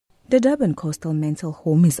The Durban Coastal Mental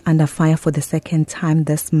Home is under fire for the second time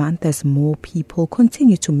this month as more people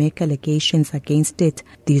continue to make allegations against it.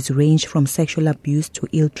 These range from sexual abuse to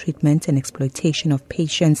ill treatment and exploitation of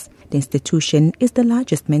patients. The institution is the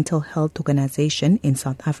largest mental health organization in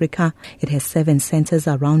South Africa. It has 7 centers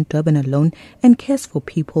around Durban alone and cares for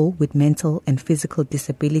people with mental and physical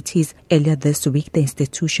disabilities. Earlier this week, the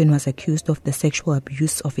institution was accused of the sexual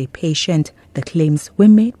abuse of a patient. The claims were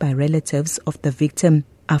made by relatives of the victim.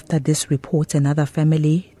 After this report, another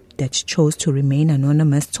family that chose to remain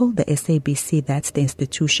anonymous told the SABC that the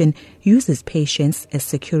institution uses patients as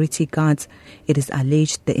security guards. It is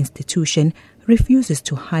alleged the institution refuses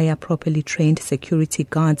to hire properly trained security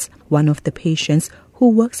guards. One of the patients,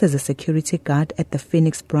 who works as a security guard at the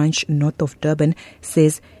Phoenix branch north of Durban,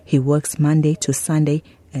 says he works Monday to Sunday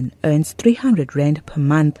and earns 300 Rand per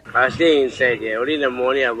month. I stay inside here. Only in the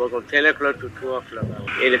morning I work from 10 o'clock to 2 o'clock.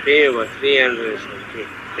 And the pay was 300 something.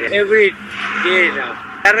 Every day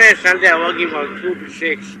now. Saturday and Sunday I work from 2 to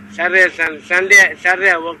 6. Saturday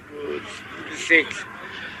I work 2 to 6.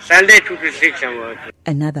 Sunday 2 to 6 I work.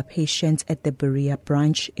 Another patient at the Berea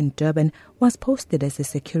branch in Durban was posted as a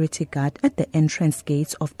security guard at the entrance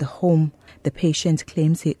gates of the home. The patient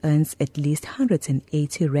claims he earns at least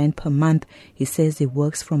 180 Rand per month. He says he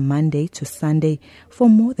works from Monday to Sunday for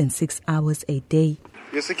more than 6 hours a day.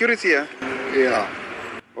 Your security, yeah? Yeah.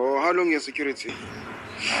 Oh, how long your security?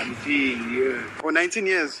 19 years. Oh, 19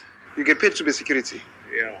 years. You get paid to be security?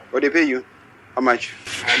 Yeah. What they pay you? How much?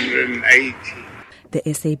 180. The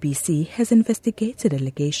SABC has investigated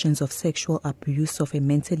allegations of sexual abuse of a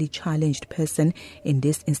mentally challenged person in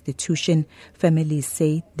this institution. Families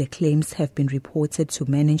say the claims have been reported to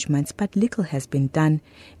management, but little has been done.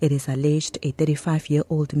 It is alleged a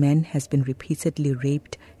 35-year-old man has been repeatedly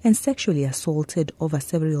raped and sexually assaulted over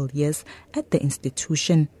several years at the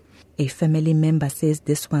institution. A family member says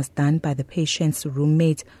this was done by the patient's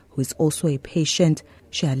roommate, who is also a patient.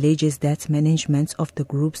 She alleges that management of the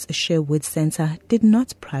group's Sherwood Center did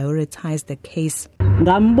not prioritize the case.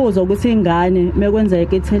 Ngambuzo ukuthi ingane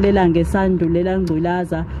mekwenzeka ithelela ngesandulela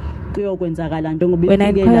ngculaza kuyokwenzakala ngoba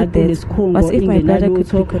ifikela kulesikhungo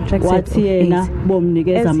ingenalutho wathi yena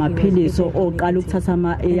bomnikeza amaphilisi oqala ukuthatha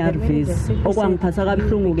ama-ARVs okwangiphatha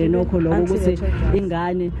kabuhlungu ke nokho lokho ukuthi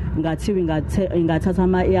ingane ngathiwa ingathatha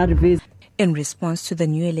ama-ARVs. In response to the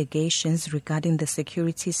new allegations regarding the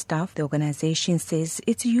security staff, the organization says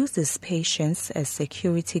it uses patients as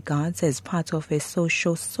security guards as part of a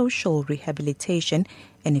social rehabilitation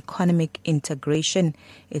and economic integration.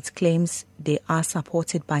 It claims they are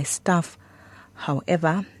supported by staff.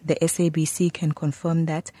 However, the SABC can confirm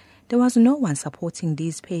that there was no one supporting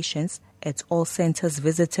these patients at all centers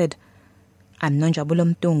visited. I'm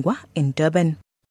Nonjabulo Mtungwa in Durban.